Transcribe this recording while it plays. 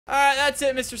Alright, that's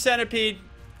it, Mr. Centipede.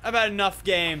 I've had enough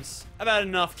games. I've had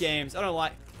enough games. I don't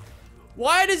like...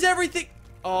 Why does everything...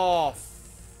 Oh,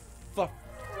 fuck.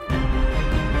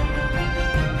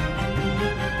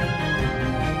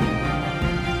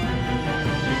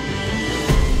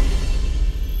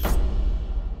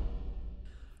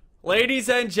 Ladies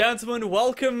and gentlemen,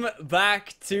 welcome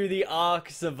back to the ARK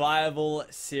Survival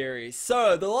series.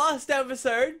 So, the last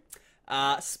episode,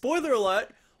 spoiler alert,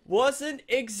 wasn't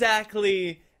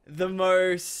exactly the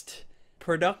most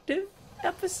productive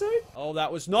episode. Oh,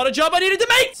 that was not a job I needed to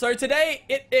make! So today,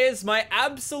 it is my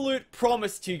absolute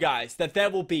promise to you guys that there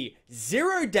will be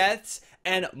 0 deaths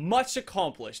and much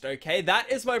accomplished, okay?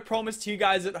 That is my promise to you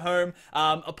guys at home.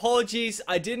 Apologies,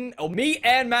 me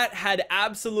and Matt had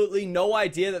absolutely no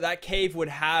idea that that cave would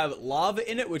have lava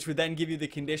in it, which would then give you the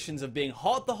conditions of being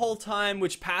hot the whole time,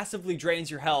 which passively drains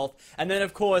your health. And then,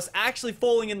 of course, actually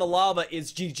falling in the lava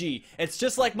is GG. It's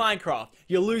just like Minecraft.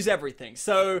 You lose everything.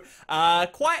 So,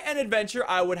 quite an adventure,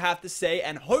 I would have to say,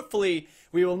 and hopefully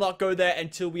we will not go there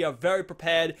until we are very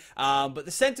prepared. But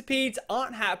the centipedes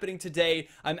aren't happening today.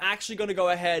 I'm actually going to go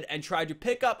ahead and try to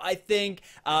pick up, I think,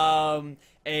 a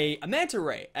manta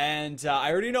ray. And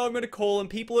I already know I'm going to call him.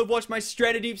 People who have watched my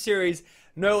Stranded Deep series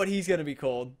know what he's going to be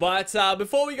called. But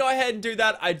before we go ahead and do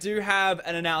that, I do have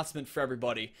an announcement for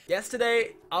everybody.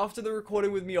 Yesterday, after the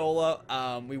recording with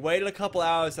Miola, we waited a couple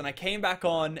hours and I came back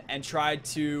on and tried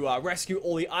to rescue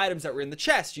all the items that were in the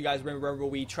chest. You guys remember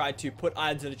we tried to put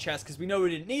items in the chest because we know we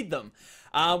didn't need them.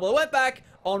 Well, I went back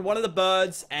on one of the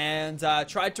birds and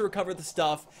tried to recover the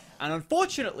stuff, and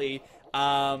unfortunately,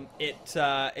 it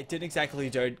didn't exactly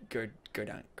go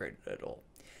down great at all.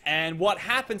 And what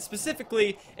happened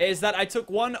specifically is that I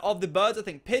took one of the birds, I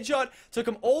think Pidgeot, took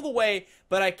him all the way,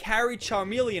 but I carried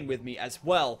Charmeleon with me as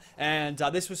well. And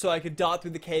this was so I could dart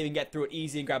through the cave and get through it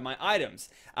easy and grab my items.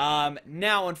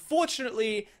 Now,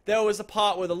 unfortunately, there was a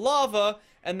part where the lava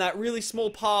and that really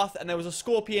small path, and there was a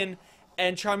scorpion,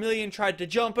 and Charmeleon tried to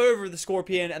jump over the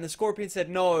scorpion, and the scorpion said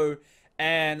no,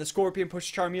 and the scorpion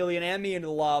pushed Charmeleon and me into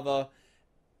the lava,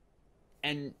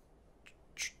 and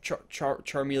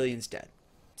Charmeleon's dead.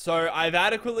 So I've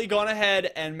adequately gone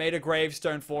ahead and made a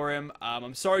gravestone for him.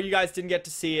 I'm sorry you guys didn't get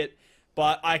to see it,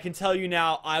 but I can tell you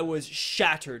now I was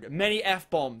shattered. Many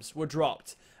F-bombs were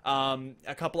dropped.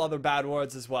 A couple other bad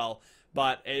words as well.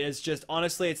 But it is just,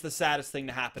 honestly, it's the saddest thing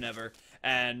to happen ever.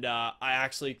 And I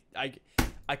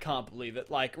can't believe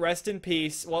it. Like, rest in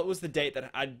peace. What was the date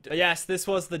that yes, this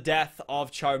was the death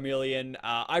of Charmeleon.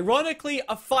 Ironically,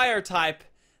 a fire type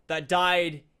that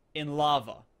died in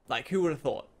lava. Like, who would have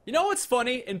thought? You know what's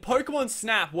funny? In Pokemon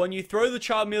Snap, when you throw the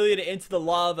Charmeleon into the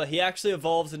lava, he actually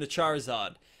evolves into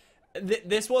Charizard.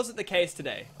 This wasn't the case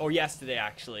today. Or yesterday,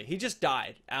 actually. He just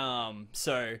died.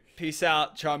 So, peace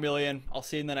out, Charmeleon. I'll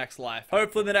see you in the next life.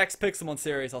 Hopefully in the next Pixelmon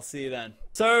series, I'll see you then.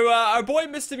 So, our boy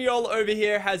Mr. Miola over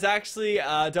here has actually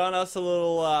done us a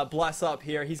little bless up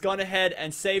here. He's gone ahead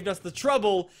and saved us the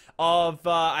trouble of,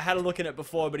 I had a look at it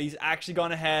before, but he's actually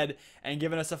gone ahead and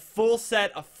given us a full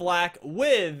set of flak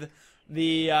with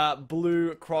the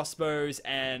blue crossbows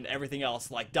and everything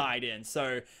else, like, dyed in.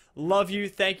 So, love you.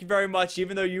 Thank you very much,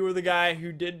 even though you were the guy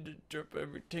who did drop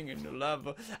everything in the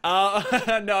lava.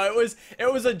 No,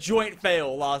 it was a joint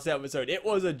fail last episode. It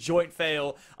was a joint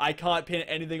fail. I can't pin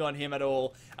anything on him at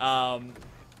all.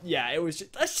 Yeah, it was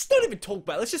just, let's just not even talk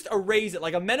about it. Let's just erase it.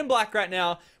 Like, I'm Men in Black right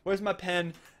now. Where's my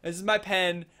pen? This is my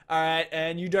pen. Alright,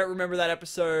 and you don't remember that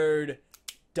episode.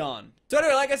 Done. So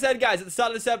anyway, like I said, guys, at the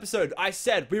start of this episode, I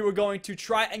said we were going to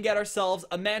try and get ourselves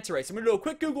a manta ray. So I'm going to do a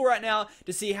quick Google right now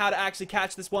to see how to actually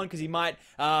catch this one, because he might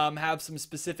have some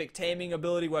specific taming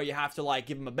ability where you have to, like,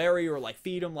 give him a berry or, like,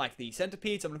 feed him like the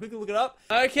centipede. So I'm going to quickly look it up.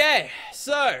 Okay,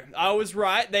 so I was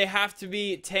right. They have to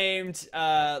be tamed,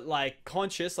 like,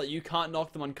 conscious. Like, you can't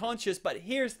knock them unconscious. But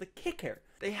here's the kicker.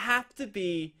 They have to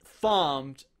be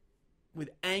farmed with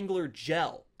angler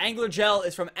gel. Angler gel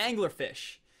is from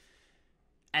anglerfish.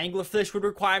 Anglerfish would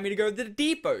require me to go to the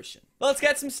deep ocean. Well, let's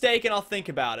get some steak and I'll think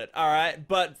about it, alright?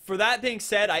 But for that being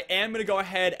said, I am going to go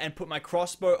ahead and put my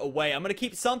crossbow away. I'm going to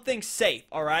keep something safe,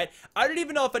 alright? I don't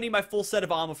even know if I need my full set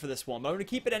of armor for this one, but I'm going to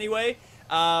keep it anyway,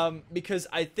 because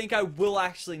I think I will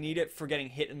actually need it for getting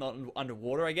hit in the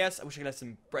underwater, I guess. I wish I could have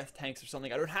some breath tanks or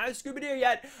something. I don't have a scuba deer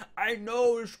yet. I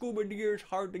know scuba deer is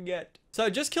hard to get. So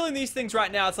just killing these things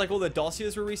right now, it's like all the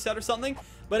dossiers were reset or something.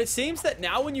 But it seems that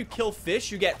now when you kill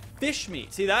fish, you get fish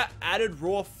meat. See that? Added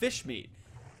raw fish meat.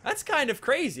 That's kind of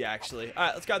crazy, actually.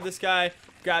 Alright, let's grab this guy.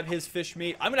 Grab his fish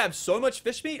meat. I'm gonna have so much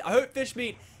fish meat. I hope fish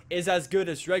meat is as good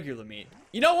as regular meat.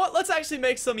 You know what? Let's actually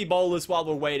make some Ebolas while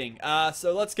we're waiting.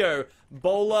 So let's go.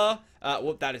 Bola.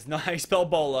 Well, that is not how you spell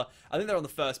bola. I think they're on the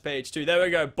first page too. There we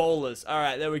go. Bolas. All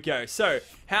right, there we go. So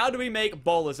how do we make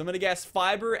bolas? I'm gonna guess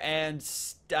fiber and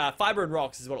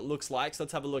rocks is what it looks like. So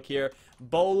let's have a look here.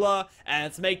 Bola, and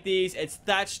let's make these. It's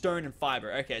thatch, stone, and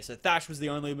fiber. Okay, so thatch was the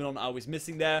only one I was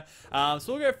missing there. So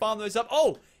we'll go farm those up.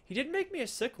 Oh, he did make me a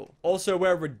sickle. Also,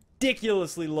 we're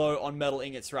ridiculously low on metal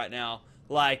ingots right now.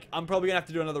 Like, I'm probably gonna have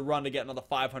to do another run to get another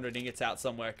 500 ingots out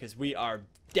somewhere, because we are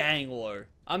dang low.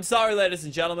 I'm sorry, ladies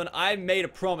and gentlemen. I made a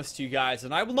promise to you guys,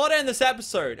 and I will not end this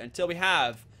episode until we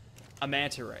have a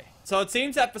manta ray. So it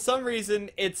seems that for some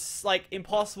reason, it's, like,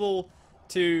 impossible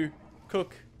to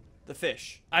cook the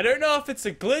fish. I don't know if it's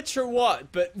a glitch or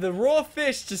what, but the raw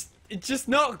fish it's just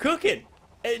not cooking.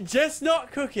 It's just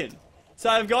not cooking. So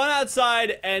I've gone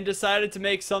outside and decided to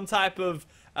make some type of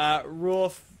raw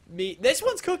meat. This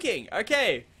one's cooking.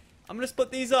 Okay, I'm gonna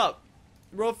split these up.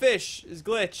 Raw fish is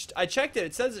glitched. I checked it.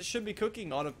 It says it should be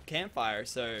cooking on a campfire.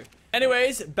 So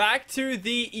anyways, back to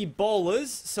the Ebolas.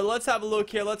 So let's have a look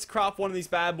here. Let's craft one of these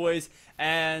bad boys.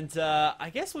 And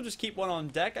I guess we'll just keep one on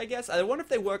deck, I guess. I wonder if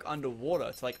they work underwater.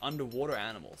 It's like underwater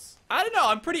animals. I don't know.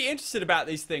 I'm pretty interested about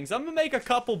these things. I'm going to make a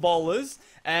couple bolas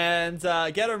and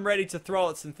get them ready to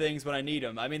throw at some things when I need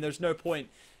them. I mean, there's no point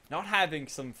not having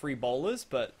some free bolas,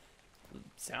 but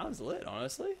sounds lit,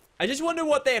 honestly. I just wonder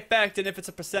what they affect and if it's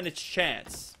a percentage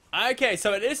chance. Okay,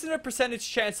 so it isn't a percentage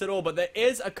chance at all, but there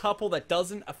is a couple that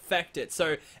doesn't affect it.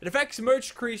 So it affects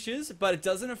merged creatures, but it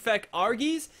doesn't affect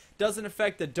Argies, doesn't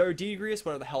affect the Dodegrius,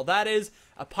 whatever the hell that is,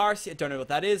 a Parsi, I don't know what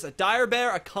that is, a Dire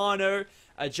Bear, a Kano,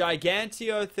 a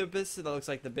Giganteothipus, that looks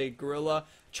like the big gorilla,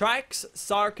 Trax,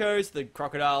 Sarcos, the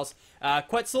crocodiles,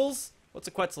 Quetzals. What's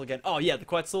a Quetzal again? Oh, yeah, the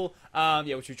Quetzal,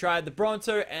 yeah, which we tried, the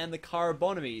Bronto, and the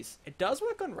Carabonomies. It does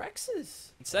work on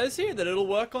Rexes. It says here that it'll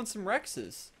work on some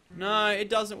Rexes. No, it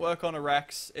doesn't work on a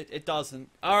Rex. It doesn't.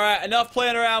 Alright, enough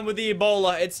playing around with the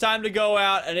Ebola. It's time to go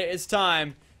out, and it is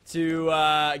time to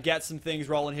get some things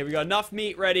rolling here. We got enough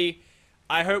meat ready.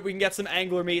 I hope we can get some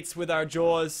angler meats with our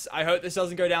jaws. I hope this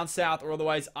doesn't go down south, or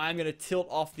otherwise I'm going to tilt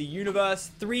off the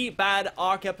universe. 3 bad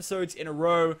ARK episodes in a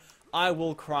row. I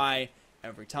will cry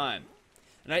every time.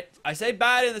 And I say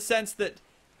bad in the sense that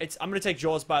I'm going to take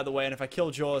Jaws, by the way, and if I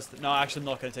kill Jaws... No, actually, I'm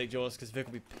not going to take Jaws, because Vic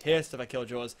will be pissed if I kill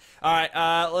Jaws. Alright,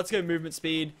 let's go movement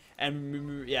speed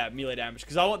and, yeah, melee damage,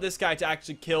 because I want this guy to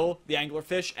actually kill the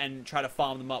anglerfish and try to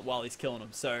farm them up while he's killing them.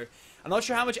 So, I'm not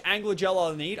sure how much angler gel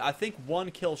I'll need. I think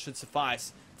 1 kill should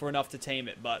suffice for enough to tame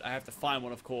it, but I have to find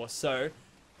one, of course. So,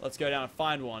 let's go down and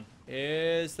find one.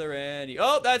 Is there any...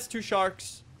 Oh, that's 2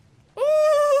 sharks. Ooh!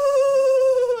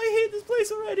 I hate this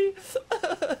place already.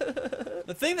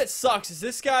 The thing that sucks is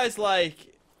this guy's, like,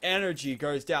 energy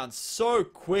goes down so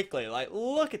quickly. Like,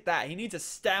 look at that. He needs a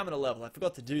stamina level. I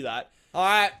forgot to do that.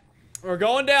 Alright. We're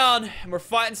going down, and we're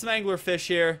fighting some anglerfish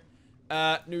here.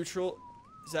 Neutral.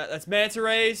 That's manta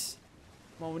rays.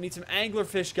 Come on, we need some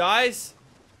anglerfish, guys.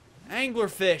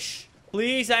 Anglerfish.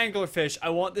 Please, anglerfish. I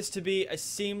want this to be a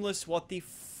seamless... What the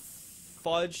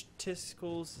fudge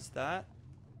tiscles is that?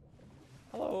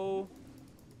 Hello.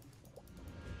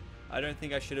 I don't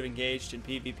think I should have engaged in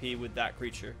PvP with that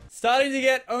creature. Starting to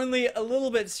get only a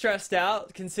little bit stressed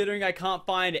out, considering I can't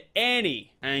find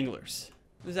any anglers.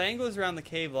 There's anglers around the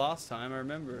cave last time, I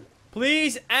remember.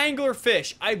 Please,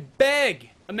 anglerfish, I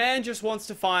beg! A man just wants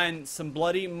to find some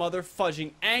bloody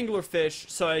mother-fudging anglerfish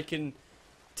so I can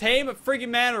tame a friggin'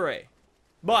 manta ray.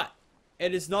 But,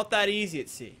 it is not that easy, it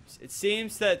seems. It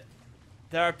seems that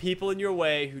there are people in your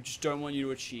way who just don't want you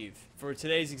to achieve. For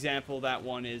today's example, that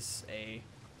one is a...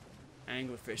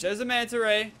 anglerfish. There's a manta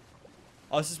ray.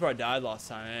 Oh, this is where I died last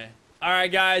time, eh?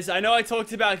 Alright, guys. I know I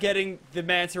talked about getting the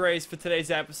manta rays for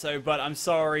today's episode, but I'm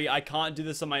sorry. I can't do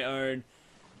this on my own.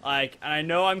 Like, and I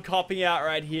know I'm copping out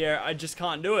right here. I just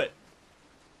can't do it.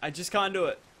 I just can't do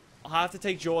it. I'll have to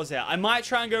take Jaws out. I might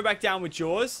try and go back down with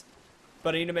Jaws,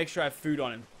 but I need to make sure I have food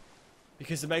on him.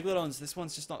 Because the Megalodons, this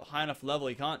one's just not high enough level.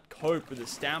 He can't cope with his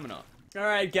stamina.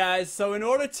 Alright guys, so in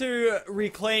order to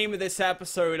reclaim this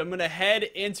episode, I'm gonna head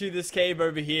into this cave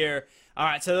over here.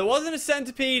 Alright, so there wasn't a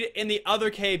centipede in the other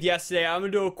cave yesterday. I'm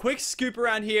gonna do a quick scoop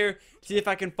around here, see if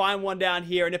I can find one down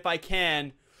here, and if I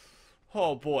can...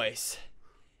 Oh boys.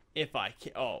 If I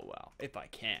can... Oh well, if I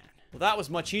can. Well, that was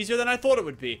much easier than I thought it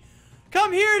would be.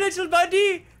 Come here, little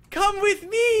buddy! Come with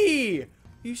me!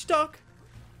 You stuck?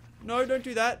 No, don't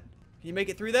do that. Can you make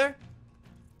it through there?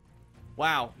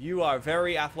 Wow, you are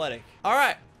very athletic.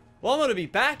 Alright, well I'm gonna be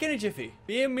back in a jiffy.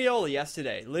 Me and Miola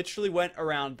yesterday literally went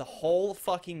around the whole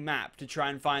fucking map to try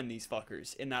and find these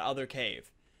fuckers in that other cave.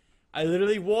 I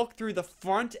literally walked through the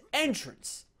front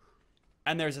entrance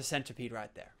And there's a centipede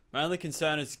right there. My only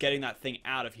concern is getting that thing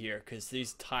out of here, because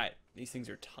these things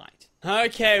are tight.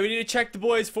 Okay, we need to check the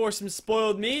boys for some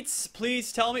spoiled meats.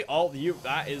 Please tell me. Oh,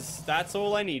 that's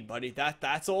all I need, buddy.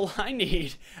 That's all I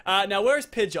need. Now, where's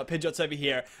Pidgeot? Pidgeot's over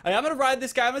here. I'm gonna ride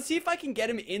this guy. I'm gonna see if I can get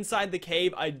him inside the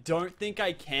cave. I don't think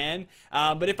I can.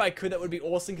 But if I could, that would be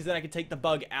awesome, because then I could take the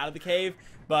bug out of the cave.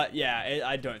 But yeah,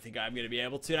 I don't think I'm gonna be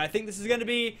able to. And I think this is gonna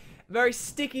be very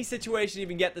sticky situation to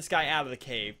even get this guy out of the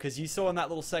cave, because you saw in that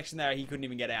little section there he couldn't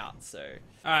even get out. So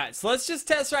alright, so let's just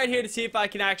test right here to see if I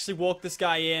can actually walk this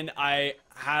guy in. I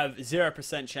have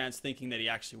 0% chance thinking that he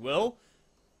actually will,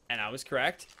 and I was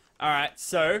correct. Alright,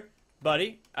 so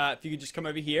buddy, if you could just come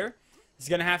over here. It's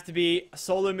gonna have to be a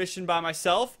solo mission by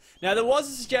myself. Now, there was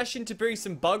a suggestion to bring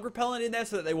some bug repellent in there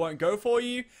so that they won't go for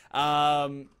you.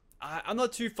 I'm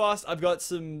not too fast. I've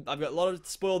got a lot of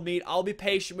spoiled meat. I'll be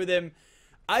patient with him.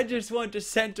 I just want a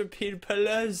centipede,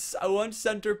 please. I want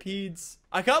centipedes.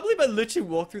 I can't believe I literally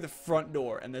walked through the front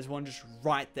door and there's one just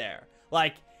right there.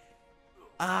 Like,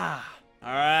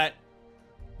 alright.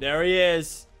 There he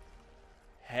is.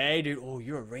 Hey, dude. Oh,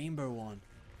 you're a rainbow one.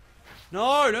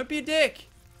 No, don't be a dick.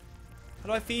 How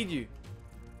do I feed you?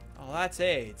 Oh, that's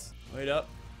AIDS. Wait up.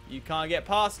 You can't get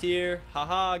past here.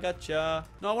 Haha, gotcha.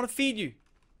 No, I want to feed you.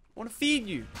 I want to feed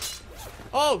you.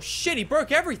 Oh, shit. He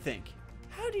broke everything.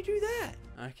 How did he do that?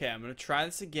 Okay, I'm gonna try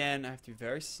this again. I have to be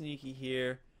very sneaky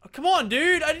here. Oh, come on,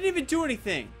 dude! I didn't even do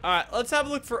anything. Alright, let's have a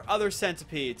look for other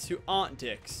centipedes who aren't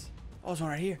dicks. Oh, there's one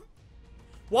right here.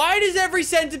 Why does every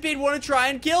centipede want to try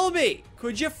and kill me?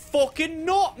 Could you fucking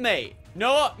not, mate?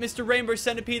 Know what, Mr. Rainbow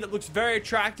Centipede that looks very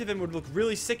attractive and would look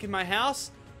really sick in my house?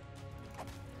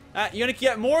 You're gonna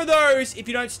get more of those if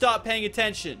you don't start paying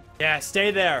attention. Yeah,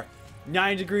 stay there.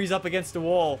 9 degrees up against the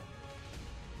wall.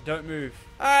 Don't move.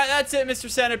 Alright, that's it, Mr.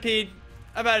 Centipede.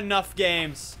 I've had enough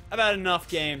games. I've had enough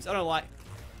games. I don't like...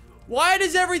 Why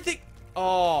does everything...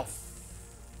 Oh,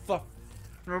 fuck.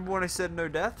 Remember when I said no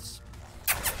deaths?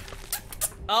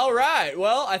 Alright,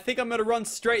 well, I think I'm gonna run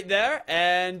straight there.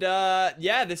 And,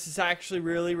 yeah, this is actually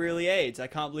really, really AIDS. I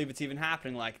can't believe it's even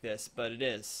happening like this, but it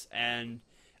is. And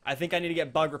I think I need to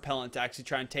get bug repellent to actually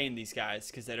try and tame these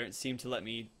guys, because they don't seem to let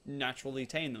me naturally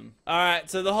tame them. Alright,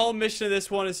 so the whole mission of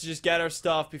this one is to just get our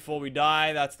stuff before we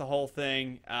die. That's the whole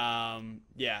thing.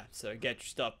 Yeah, so get your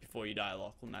stuff before you die,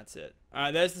 Lachlan. That's it.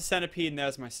 Alright, there's the centipede and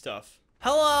there's my stuff.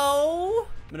 Hello!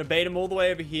 I'm gonna bait him all the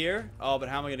way over here. Oh, but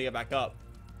how am I gonna get back up?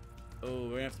 Oh, we're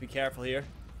gonna have to be careful here.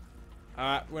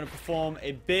 Alright, we're gonna perform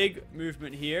a big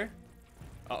movement here.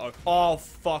 Uh-oh. Oh,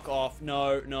 fuck off.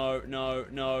 No, no, no,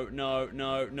 no, no,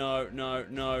 no, no, no,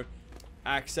 no.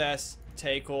 Access.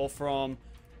 Take all from.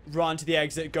 Run to the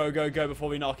exit. Go, go, go before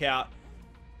we knock out.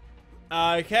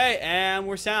 Okay, and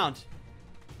we're sound.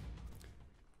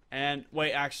 And,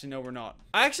 wait, actually, no, we're not.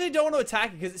 I actually don't want to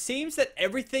attack it because it seems that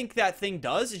everything that thing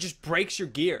does, it just breaks your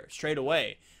gear straight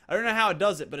away. I don't know how it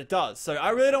does it, but it does. So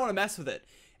I really don't want to mess with it.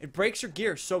 It breaks your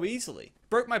gear so easily.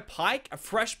 Broke my pike, a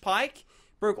fresh pike.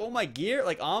 Broke all my gear,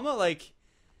 like armor, like...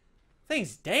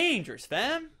 Thing's dangerous,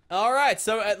 fam. Alright,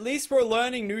 so at least we're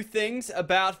learning new things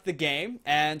about the game.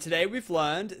 And today we've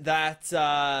learned that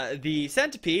the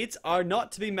centipedes are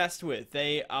not to be messed with.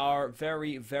 They are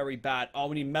very, very bad. Oh,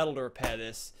 we need metal to repair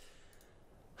this.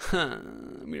 We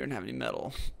don't have any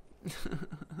metal.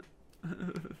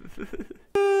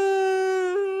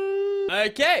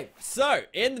 Okay, so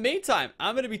in the meantime,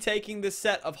 I'm going to be taking this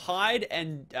set of hide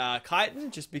and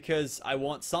chitin just because I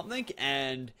want something,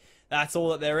 and that's all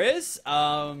that there is.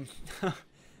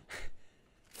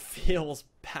 Feels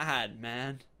bad,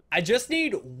 man. I just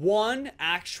need one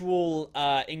actual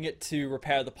ingot to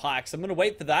repair the pike, so I'm going to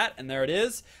wait for that, and there it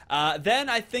is. Then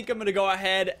I think I'm going to go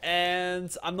ahead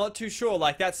and I'm not too sure,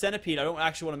 like that centipede, I don't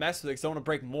actually want to mess with it because I want to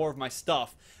break more of my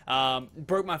stuff.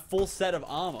 Broke my full set of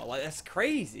armor, like that's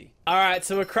crazy. Alright,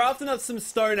 so we're crafting up some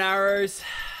stone arrows.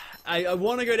 I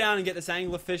want to go down and get this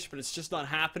anglerfish, but it's just not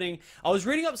happening. I was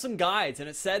reading up some guides, and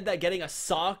it said that getting a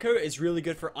Sarco is really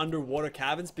good for underwater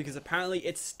caverns because apparently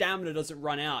its stamina doesn't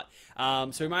run out.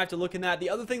 So we might have to look in that.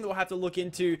 The other thing that we'll have to look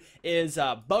into is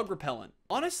bug repellent.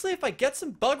 Honestly, if I get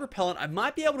some bug repellent, I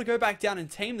might be able to go back down and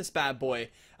tame this bad boy.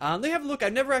 Let me have a look.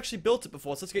 I've never actually built it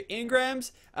before, so let's go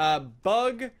engrams,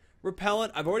 bug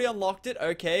repellent. I've already unlocked it.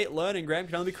 Okay, learn engram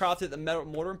can only be crafted at the metal,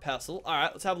 mortar, and pestle.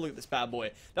 Alright, let's have a look at this bad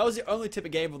boy. That was the only tip it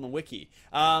gave on the wiki.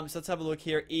 So let's have a look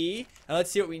here. E. And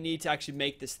let's see what we need to actually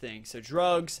make this thing. So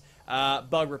drugs,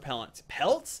 bug repellent.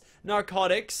 Pelts,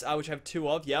 narcotics, which I have 2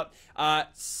 of. Yep.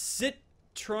 Citronil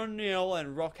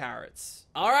and rock carrots.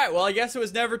 Alright, well, I guess it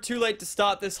was never too late to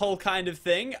start this whole kind of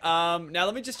thing. Now,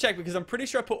 let me just check because I'm pretty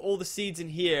sure I put all the seeds in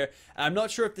here. I'm not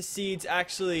sure if the seeds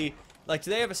actually Like,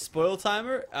 do they have a spoil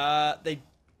timer? They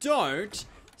don't.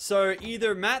 So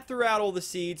either Matt threw out all the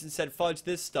seeds and said fudge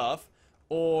this stuff,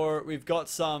 or we've got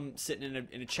some sitting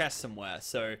in a chest somewhere.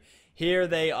 So here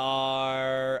they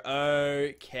are.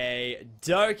 Okay,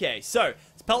 dokie. So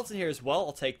there's pellets in here as well.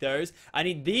 I'll take those. I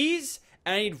need these,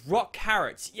 and I need rock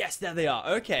carrots. Yes, there they are.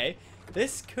 Okay.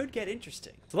 This could get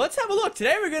interesting. So let's have a look.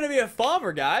 Today we're going to be a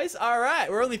farmer, guys. All right.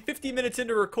 We're only 50 minutes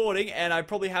into recording, and I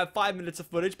probably have 5 minutes of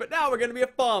footage, but now we're going to be a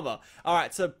farmer. All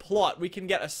right. So plot. We can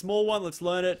get a small one. Let's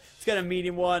learn it. Let's get a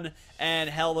medium one, and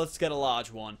hell, let's get a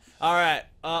large one. All right.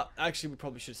 Actually, we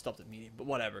probably should have stopped at medium, but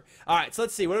whatever. All right. So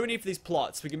let's see. What do we need for these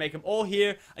plots? We can make them all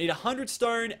here. I need 100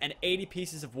 stone and 80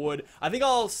 pieces of wood. I think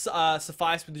I'll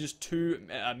suffice with just 2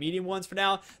 medium ones for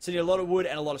now. So I need a lot of wood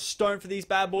and a lot of stone for these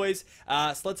bad boys.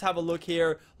 So let's have a look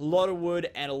here. A lot of wood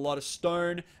and a lot of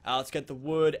stone. Let's get the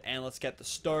wood and let's get the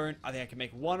stone. I think I can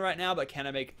make 1 right now, but can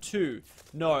I make 2?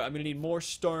 No, I'm gonna need more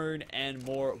stone and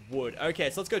more wood. Okay,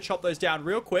 so let's go chop those down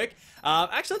real quick.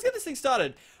 Actually, let's get this thing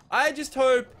started. I just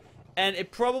hope, and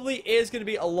it probably is gonna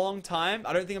be a long time.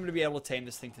 I don't think I'm gonna be able to tame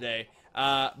this thing today,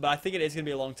 but I think it is gonna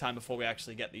be a long time before we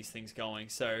actually get these things going.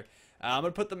 So I'm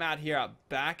gonna put them out here out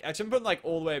back. Actually, I'm putting like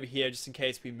all the way over here just in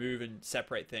case we move and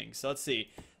separate things. So let's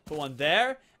see. Put one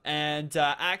there. And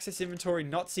access inventory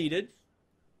not seeded.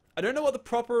 I don't know what the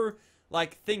proper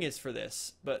like thing is for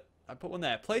this, but I put one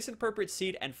there. Place an appropriate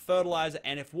seed and fertilizer,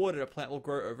 and if watered, a plant will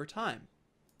grow over time.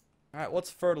 Alright, what's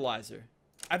fertilizer?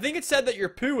 I think it said that your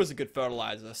poo was a good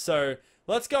fertilizer, so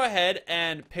let's go ahead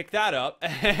and pick that up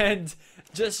and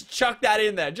just chuck that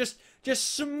in there. Just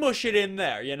smush it in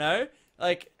there, you know?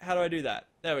 Like, how do I do that?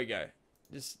 There we go.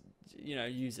 Just, you know,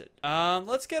 use it.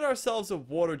 Let's get ourselves a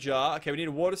water jar. Okay, we need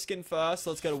a water skin first.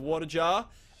 Let's get a water jar.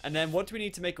 And then what do we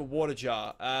need to make a water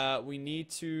jar? We need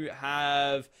to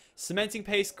have cementing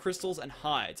paste, crystals, and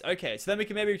hides. Okay, so then we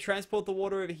can maybe transport the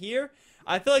water over here.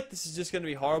 I feel like this is just going to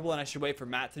be horrible, and I should wait for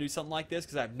Matt to do something like this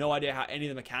because I have no idea how any of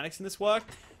the mechanics in this work.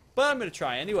 But I'm going to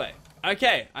try anyway.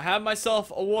 Okay, I have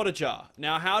myself a water jar.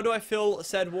 Now, how do I fill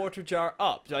said water jar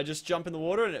up? Do I just jump in the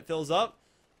water and it fills up?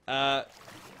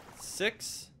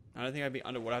 6? I don't think I'd be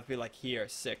underwater. I'd have to be like here.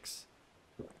 6.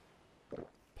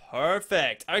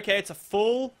 Perfect. Okay, it's a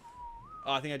full...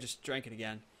 Oh, I think I just drank it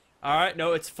again. Alright,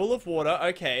 no, it's full of water.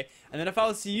 Okay. And then if I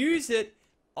was to use it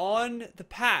on the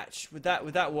patch, would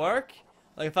that work?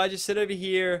 Like if I just sit over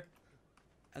here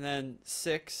and then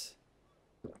 6.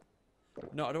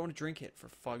 No, I don't want to drink it for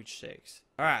fudge sakes.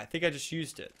 Alright, I think I just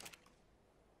used it.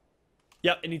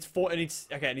 Yep, it needs 4. Okay,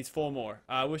 it needs 4 more.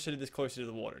 I wish I did this closer to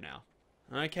the water now.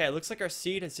 Okay, it looks like our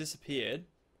seed has disappeared.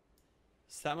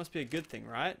 So that must be a good thing,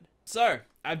 right? So,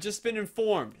 I've just been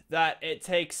informed that it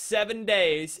takes 7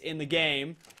 days in the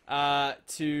game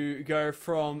to go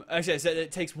from... Actually, so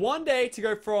it takes 1 day to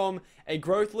go from a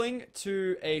growthling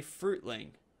to a fruitling.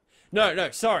 No,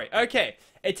 sorry. Okay,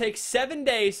 it takes 7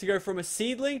 days to go from a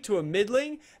seedling to a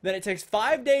midling. Then it takes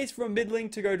 5 days from a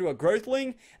midling to go to a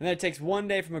growthling. And then it takes 1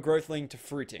 day from a growthling to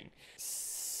fruiting.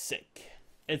 Sick.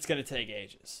 It's going to take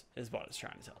ages, is what it's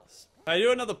trying to tell us. If I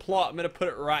do another plot, I'm going to put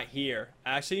it right here.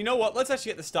 Actually, you know what? Let's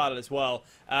actually get this started as well.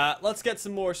 Let's get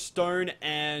some more stone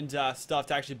and stuff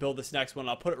to actually build this next one.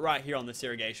 I'll put it right here on this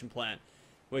irrigation plant,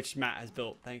 which Matt has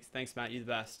built. Thanks, Matt. You're the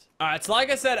best. Alright, so like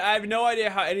I said, I have no idea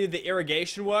how any of the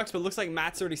irrigation works, but it looks like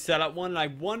Matt's already set up one, and I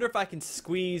wonder if I can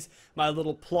squeeze my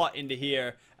little plot into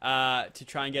here to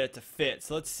try and get it to fit.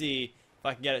 So let's see if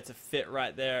I can get it to fit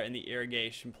right there in the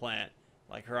irrigation plant.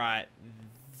 Like right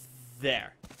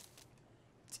there.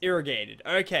 It's irrigated.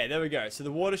 Okay, there we go. So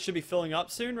the water should be filling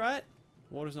up soon, right?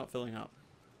 Water's not filling up.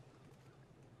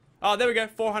 Oh, there we go.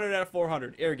 400 out of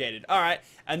 400. Irrigated. Alright.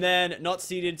 And then not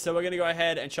seeded. So we're going to go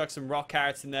ahead and chuck some rock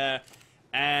carrots in there.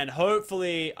 And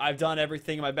hopefully I've done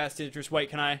everything in my best interest. Wait,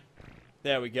 can I?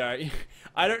 There we go.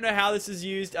 I don't know how this is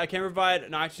used. I can provide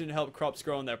nitrogen to help crops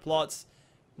grow on their plots.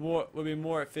 Would be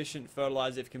more efficient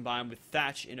fertilizer if combined with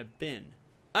thatch in a bin.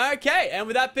 Okay, and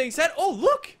with that being said, oh,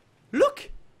 look!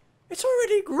 Look! It's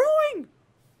already growing!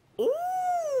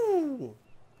 Ooh!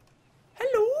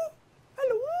 Hello!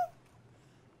 Hello!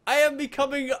 I am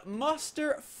becoming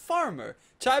Master Farmer.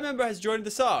 Chai member has joined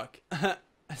the ARK.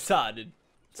 Saded.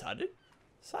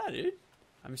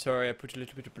 I'm sorry, I put a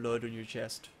little bit of blood on your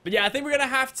chest. But yeah, I think we're gonna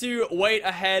have to wait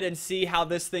ahead and see how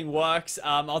this thing works.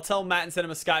 I'll tell Matt and send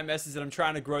him a Skype message that I'm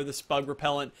trying to grow this bug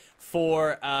repellent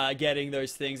for getting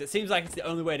those things. It seems like it's the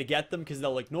only way to get them because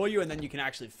they'll ignore you and then you can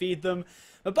actually feed them.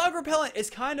 But bug repellent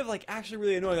is kind of like actually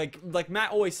really annoying. Like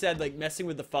Matt always said, like messing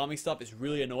with the farming stuff is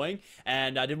really annoying.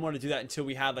 And I didn't want to do that until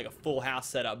we had like a full house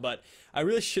set up. But I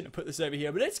really shouldn't have put this over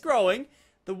here. But it's growing.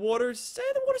 The water's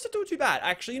not doing too bad.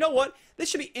 Actually, you know what? This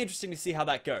should be interesting to see how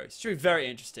that goes. It should be very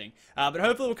interesting. But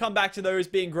hopefully we'll come back to those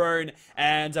being grown.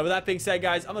 And with that being said,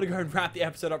 guys, I'm going to go and wrap the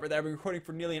episode up right there. I've been recording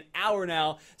for nearly an hour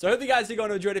now. So I hope you guys are going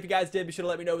to enjoy it. If you guys did, be sure to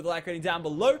let me know with a like rating down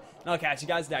below. And I'll catch you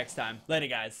guys next time. Later,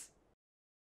 guys.